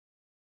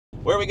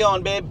Where are we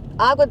going, babe?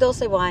 Agua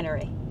Dulce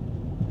Winery.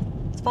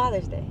 It's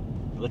Father's Day.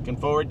 Looking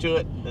forward to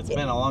it. It's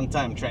been a long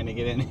time trying to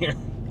get in here.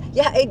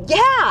 Yeah,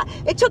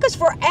 it took us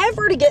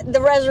forever to get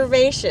the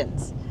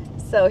reservations.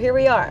 So here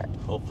we are.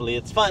 Hopefully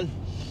it's fun.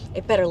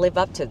 It better live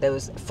up to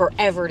those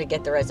forever to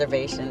get the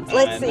reservations.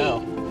 Let's see. I know.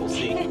 We'll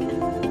see.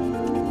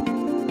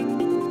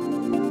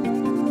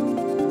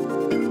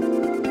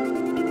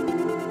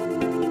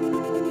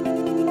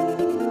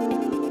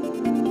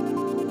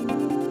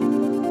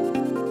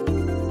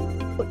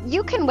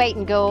 You can wait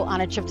and go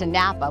on a trip to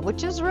Napa,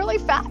 which is really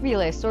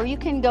fabulous, or you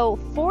can go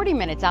 40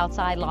 minutes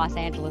outside Los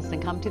Angeles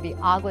and come to the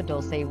Agua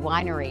Dulce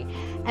Winery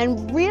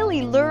and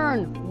really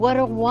learn what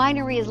a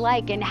winery is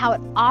like and how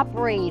it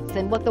operates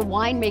and what the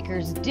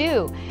winemakers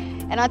do.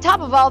 And on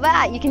top of all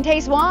that, you can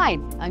taste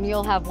wine and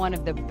you'll have one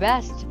of the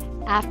best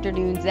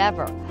afternoons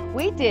ever.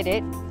 We did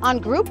it on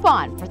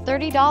Groupon for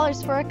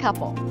 $30 for a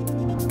couple.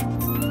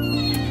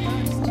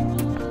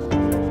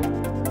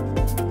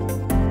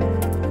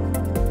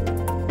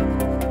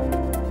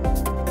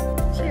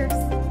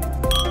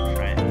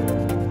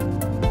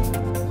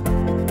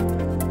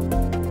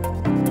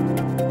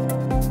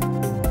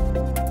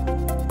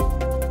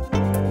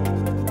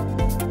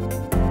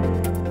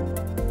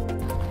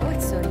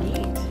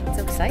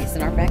 It's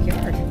in our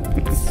backyard.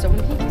 It's so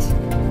neat.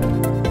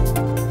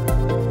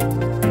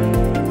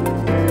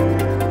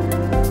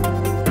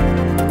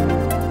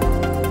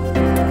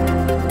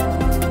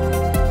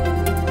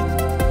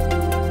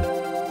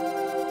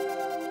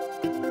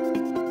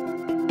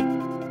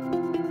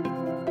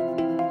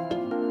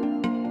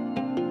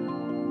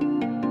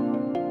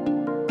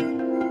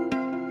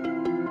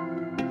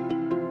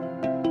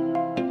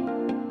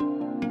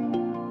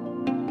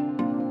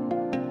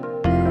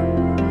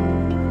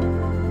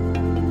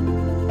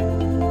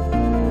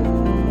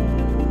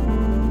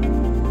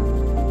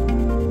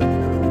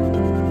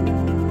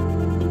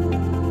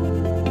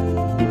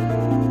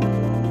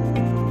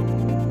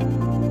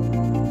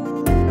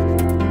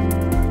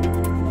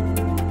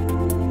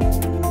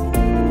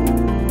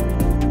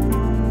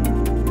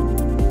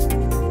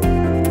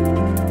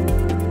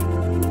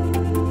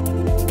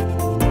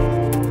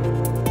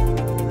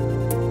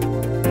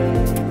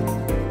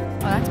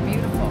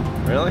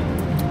 Really?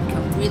 You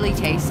can really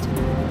taste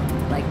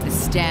like the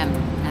stem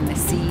and the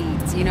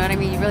seeds. You know what I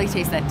mean? You really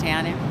taste that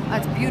tannin. Oh,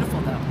 it's beautiful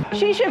though.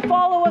 She should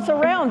follow us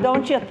around,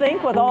 don't you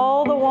think, with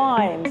all the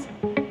wines.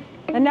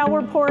 And now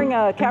we're pouring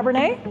a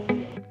Cabernet.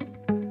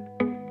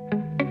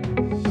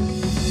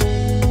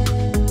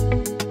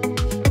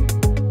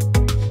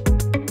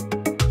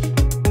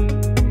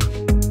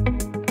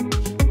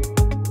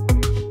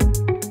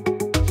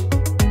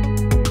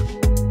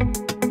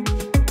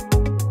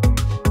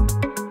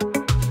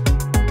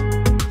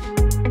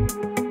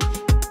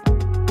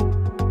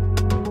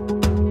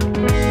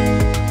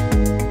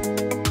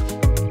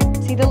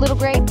 See the little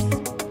grapes?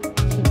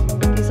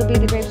 These will be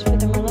the grapes for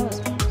the Merlots.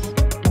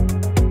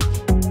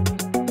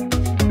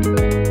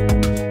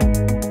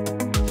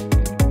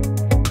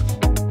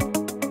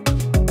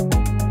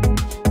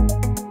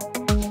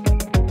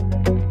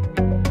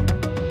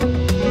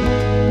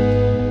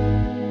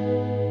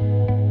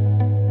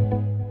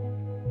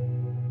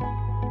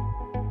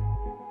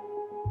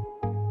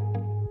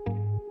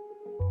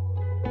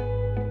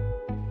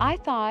 I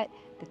thought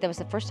that was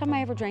the first time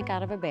I ever drank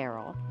out of a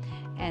barrel,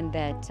 and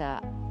that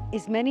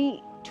as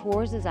many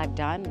tours as I've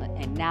done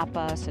in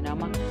Napa,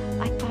 Sonoma,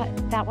 I thought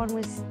that one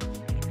was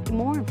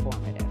more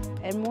informative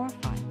and more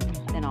fun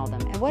than all of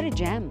them. And what a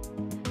gem.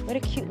 What a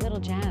cute little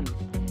gem.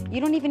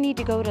 You don't even need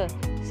to go to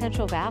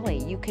Central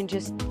Valley. You can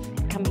just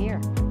come here.